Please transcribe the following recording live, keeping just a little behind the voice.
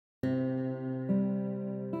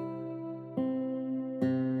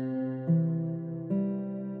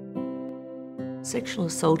Sexual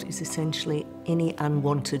assault is essentially any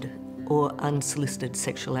unwanted or unsolicited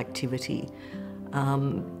sexual activity.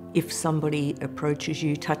 If somebody approaches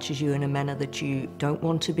you, touches you in a manner that you don't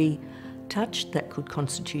want to be touched, that could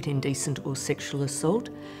constitute indecent or sexual assault.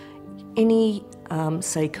 Any,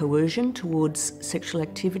 say, coercion towards sexual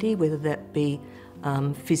activity, whether that be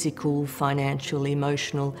physical, financial,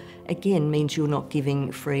 emotional, again means you're not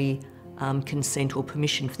giving free consent or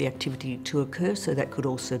permission for the activity to occur, so that could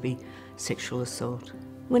also be sexual assault.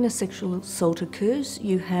 When a sexual assault occurs,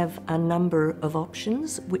 you have a number of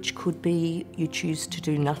options, which could be you choose to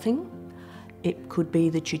do nothing. It could be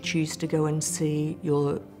that you choose to go and see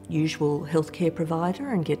your usual healthcare provider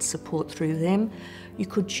and get support through them. You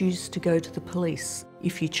could choose to go to the police.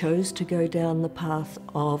 If you chose to go down the path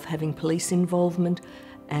of having police involvement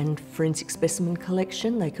and forensic specimen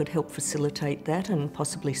collection, they could help facilitate that and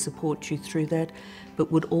possibly support you through that, but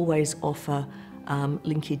would always offer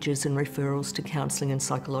linkages and referrals to counselling and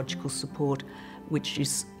psychological support, which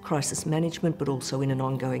is crisis management, but also in an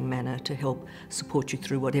ongoing manner to help support you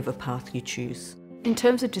through whatever path you choose. In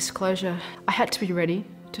terms of disclosure, I had to be ready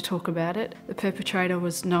to talk about it. The perpetrator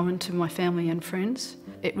was known to my family and friends.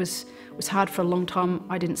 It was hard for a long time.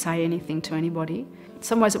 I didn't say anything to anybody. In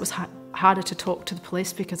some ways it was harder to talk to the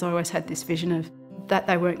police because I always had this vision of that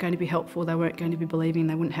they weren't going to be helpful, they weren't going to be believing,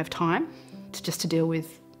 they wouldn't have time to deal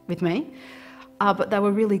with me. But they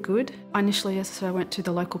were really good. Initially, as I went to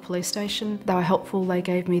the local police station, they were helpful. They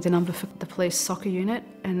gave me the number for the police soccer unit,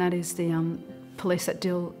 and that is the police that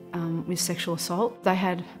deal with sexual assault. They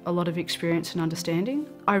had a lot of experience and understanding.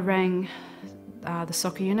 I rang the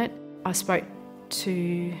soccer unit. I spoke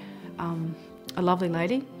to a lovely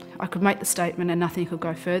lady. I could make the statement and nothing could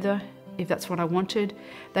go further if that's what I wanted.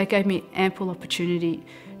 They gave me ample opportunity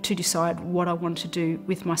to decide what I wanted to do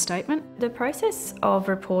with my statement. The process of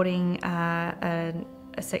reporting a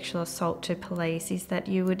sexual assault to police is that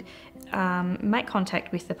you would make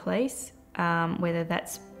contact with the police, whether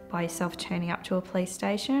that's by yourself turning up to a police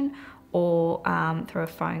station or through a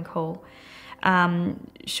phone call.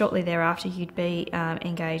 Shortly thereafter, you'd be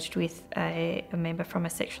engaged with a member from a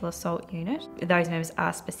sexual assault unit. Those members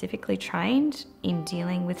are specifically trained in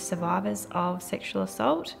dealing with survivors of sexual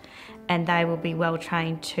assault, and they will be well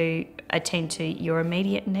trained to attend to your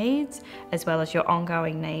immediate needs as well as your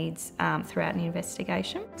ongoing needs throughout an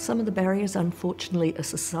investigation. Some of the barriers, unfortunately, are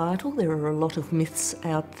societal. There are a lot of myths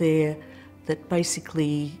out there that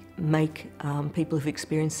basically make people who've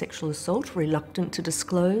experienced sexual assault reluctant to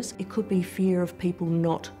disclose. It could be fear of people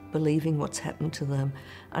not believing what's happened to them.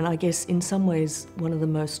 And I guess in some ways one of the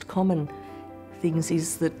most common things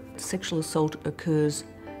is that sexual assault occurs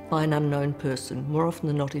by an unknown person. More often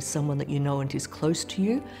than not is someone that you know and is close to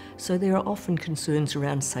you. So there are often concerns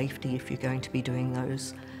around safety if you're going to be doing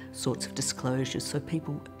those sorts of disclosures. So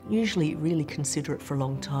people usually really consider it for a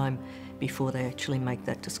long time before they actually make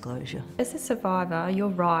that disclosure. As a survivor, your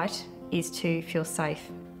right is to feel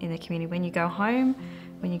safe in the community. When you go home,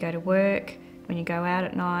 when you go to work, when you go out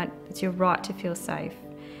at night, it's your right to feel safe.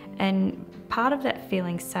 And part of that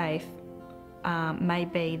feeling safe may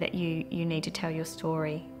be that you need to tell your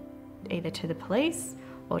story either to the police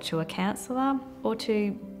or to a counsellor or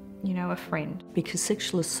to, a friend. Because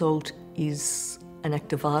sexual assault is an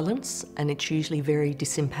act of violence and it's usually very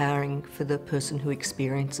disempowering for the person who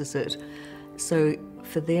experiences it. So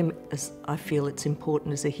for them, I feel it's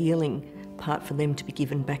important as a healing part for them to be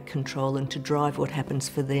given back control and to drive what happens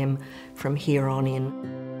for them from here on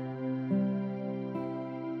in.